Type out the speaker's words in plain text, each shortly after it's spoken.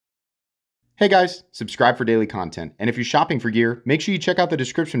Hey guys, subscribe for daily content, and if you're shopping for gear, make sure you check out the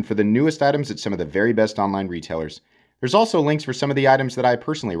description for the newest items at some of the very best online retailers. There's also links for some of the items that I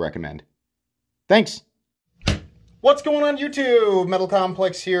personally recommend. Thanks! What's going on YouTube? Metal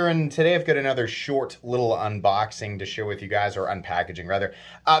Complex here, and today I've got another short little unboxing to share with you guys, or unpackaging rather.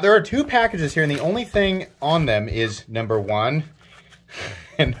 There are two packages here, and the only thing on them is number one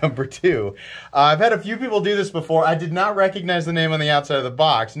and number two. I've had a few people do this before. I did not recognize the name on the outside of the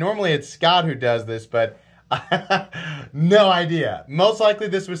box. Normally it's Scott who does this, but no idea. Most likely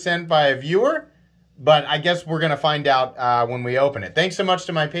this was sent by a viewer, but I guess we're going to find out when we open it. Thanks so much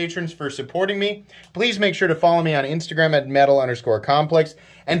to my patrons for supporting me. Please make sure to follow me on Instagram at metal_complex.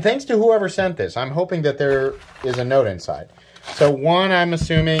 And thanks to whoever sent this. I'm hoping that there is a note inside. So one, I'm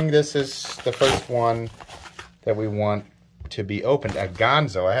assuming this is the first one that we want to be opened. A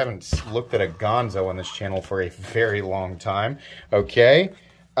gonzo. I haven't looked at a gonzo on this channel for a very long time. Okay.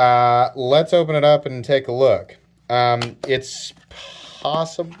 Let's open it up and take a look. It's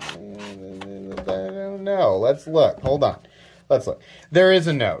possible. I don't know. Let's look. Hold on. Let's look. There is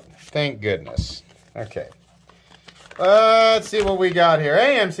a note. Thank goodness. Okay. Let's see what we got here.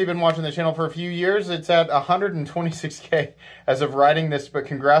 AMC, been watching the channel for a few years. It's at 126K as of writing this, but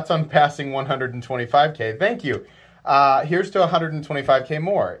congrats on passing 125K. Thank you. Here's to 125K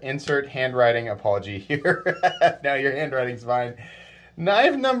more. Insert handwriting apology here. No, your handwriting's fine.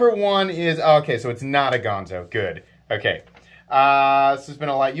 Knife number one is, okay, so it's not a gonzo. Good. Okay. This has been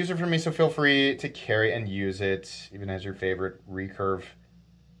a light user for me, so feel free to carry and use it, even as your favorite recurve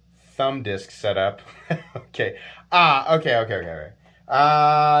thumb disc setup. Okay. Okay.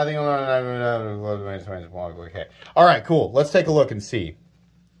 I think okay. All right, cool. Let's take a look and see.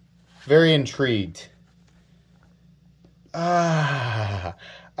 Very intrigued. Okay.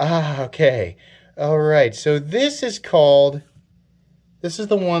 All right. So this is the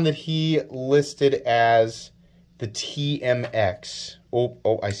one that he listed as the TMX.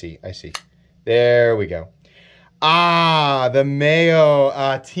 Oh, I see. There we go. The Mayo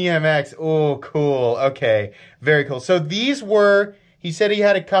TMX. Oh, cool. Okay. Very cool. So these were, he said he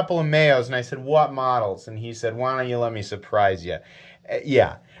had a couple of Mayos, and I said, what models? And he said, why don't you let me surprise you?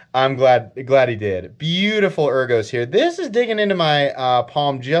 Yeah. I'm glad he did. Beautiful ergos here. This is digging into my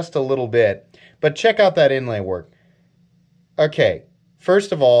palm just a little bit, but check out that inlay work. Okay,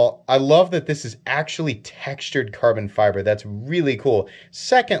 first of all, I love that this is actually textured carbon fiber. That's really cool.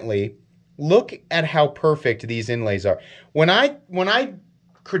 Secondly, look at how perfect these inlays are. When I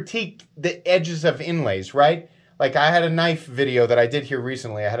critique the edges of inlays, right? Like I had a knife video that I did here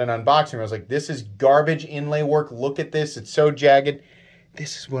recently. I had an unboxing. I was like, this is garbage inlay work. Look at this. It's so jagged.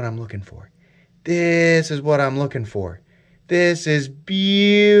 This is what I'm looking for. This is what I'm looking for. This is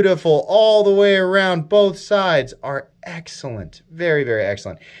beautiful all the way around. Both sides are excellent. Very, very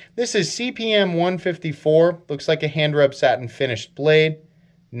excellent. This is CPM 154. Looks like a hand rub satin finished blade.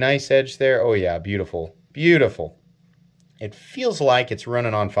 Nice edge there. Oh yeah, beautiful. Beautiful. It feels like it's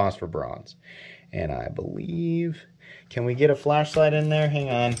running on phosphor bronze. And I believe, can we get a flashlight in there? Hang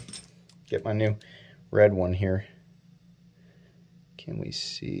on. Get my new red one here. Can we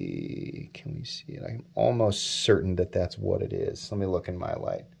see it? I'm almost certain that that's what it is. Let me look in my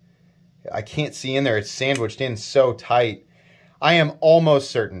light. I can't see in there. It's sandwiched in so tight. I am almost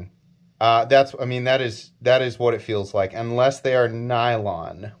certain. That is what it feels like, unless they are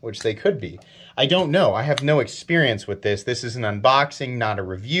nylon, which they could be. I don't know. I have no experience with this. This is an unboxing, not a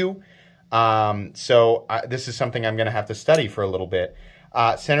review. This is something I'm going to have to study for a little bit.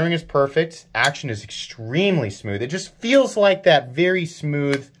 Centering is perfect. Action is extremely smooth. It just feels like that very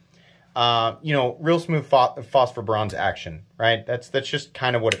smooth, real smooth phosphor bronze action, right? That's just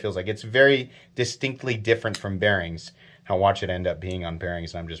kind of what it feels like. It's very distinctly different from bearings. I'll watch it end up being on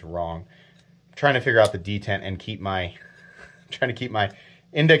bearings, and I'm just wrong. I'm trying to figure out the detent and keep my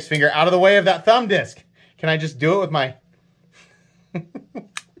index finger out of the way of that thumb disc. Can I just do it with my...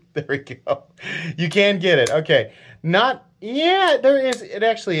 There we go. You can get it. Okay. Yeah, there is. It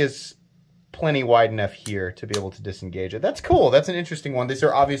actually is plenty wide enough here to be able to disengage it. That's cool. That's an interesting one. These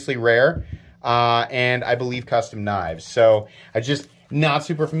are obviously rare, and I believe custom knives. So I'm just not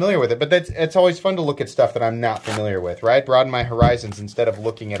super familiar with it. But it's always fun to look at stuff that I'm not familiar with, right? Broaden my horizons instead of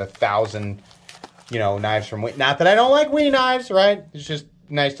looking at 1,000, knives from WE. Not that I don't like WE knives, right? It's just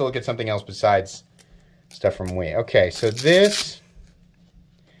nice to look at something else besides stuff from WE. Okay, so this,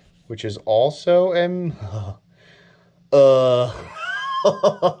 which is also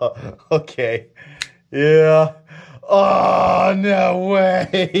okay. Yeah. Oh, no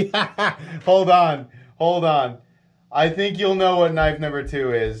way. Hold on. I think you'll know what knife number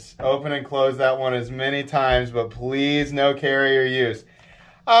 2 is. Open and close that one as many times, but please no carry or use.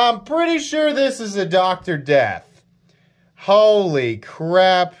 I'm pretty sure this is a Dr. Death. Holy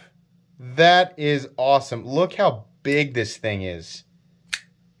crap. That is awesome. Look how big this thing is.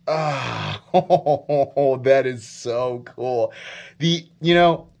 Oh, that is so cool.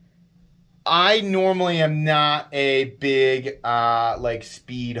 I normally am not a big, like,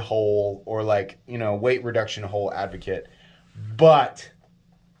 speed hole or, like, weight reduction hole advocate. But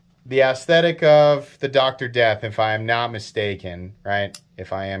the aesthetic of the Dr. Death, if I am not mistaken, right?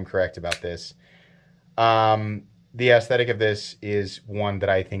 If I am correct about this, the aesthetic of this is one that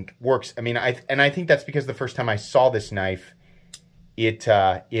I think works. I mean, I think that's because the first time I saw this knife, it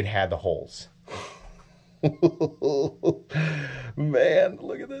had the holes. Man,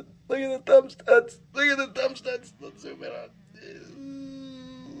 look at that. Look at the thumb studs. Look at the thumb studs. Let's zoom in on.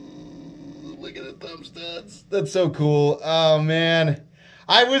 Look at the thumb studs. That's so cool. Oh, man.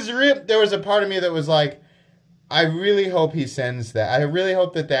 I was ripped. There was a part of me that was like, I really hope he sends that. I really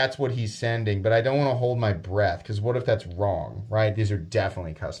hope that that's what he's sending, but I don't want to hold my breath, because what if that's wrong, right? These are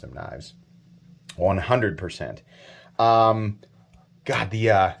definitely custom knives. 100%. God,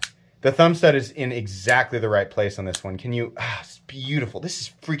 the thumb stud is in exactly the right place on this one. Can you... it's beautiful.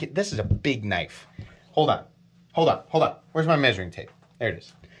 This is a big knife. Hold on. Where's my measuring tape? There it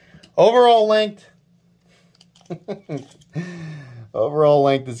is. Overall length. Overall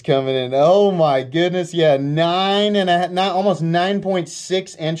length is coming in. Oh my goodness. Yeah, 9.5, almost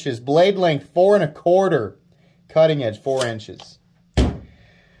 9.6 inches. Blade length, 4 1/4. Cutting edge, 4 inches.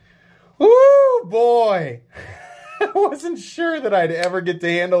 Woo, boy. I wasn't sure that I'd ever get to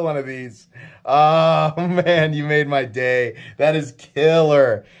handle one of these. Oh, man, you made my day. That is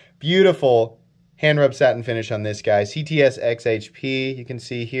killer. Beautiful hand rub satin finish on this guy. CTS XHP, you can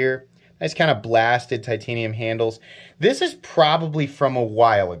see here. Nice kind of blasted titanium handles. This is probably from a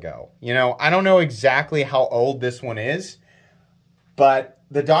while ago. I don't know exactly how old this one is, but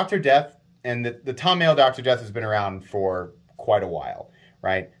the Dr. Death and the Tom Mayo Dr. Death has been around for quite a while.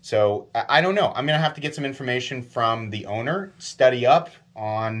 Right? So, I don't know. I'm going to have to get some information from the owner, study up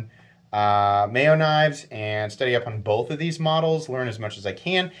on Mayo knives, and study up on both of these models, learn as much as I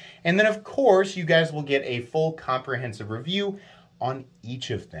can. And then, of course, you guys will get a full comprehensive review on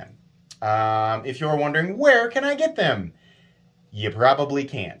each of them. If you're wondering, where can I get them? You probably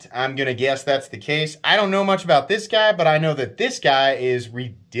can't. I'm going to guess that's the case. I don't know much about this guy, but I know that this guy is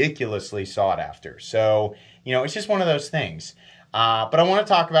ridiculously sought after. So, it's just one of those things. But I want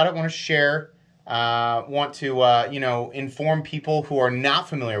to talk about it, want to share, want to, inform people who are not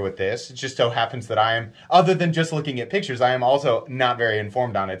familiar with this. It just so happens that I am, other than just looking at pictures, I am also not very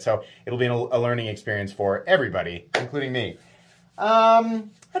informed on it. So it'll be a learning experience for everybody, including me. I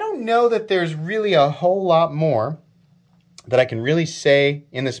don't know that there's really a whole lot more that I can really say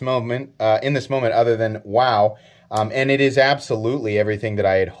in this moment other than wow. And it is absolutely everything that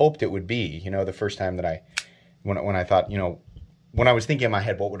I had hoped it would be. The first time that when I thought, when I was thinking in my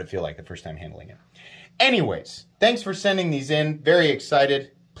head, what would it feel like the first time handling it? Anyways, thanks for sending these in. Very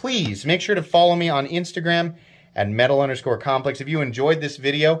excited. Please make sure to follow me on Instagram at metal_complex. If you enjoyed this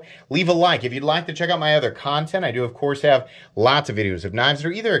video, leave a like. If you'd like to check out my other content, I do, of course, have lots of videos of knives that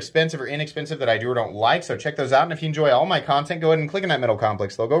are either expensive or inexpensive that I do or don't like, so check those out. And if you enjoy all my content, go ahead and click on that Metal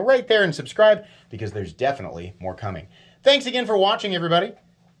Complex logo right there and subscribe, because there's definitely more coming. Thanks again for watching, everybody,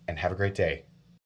 and have a great day.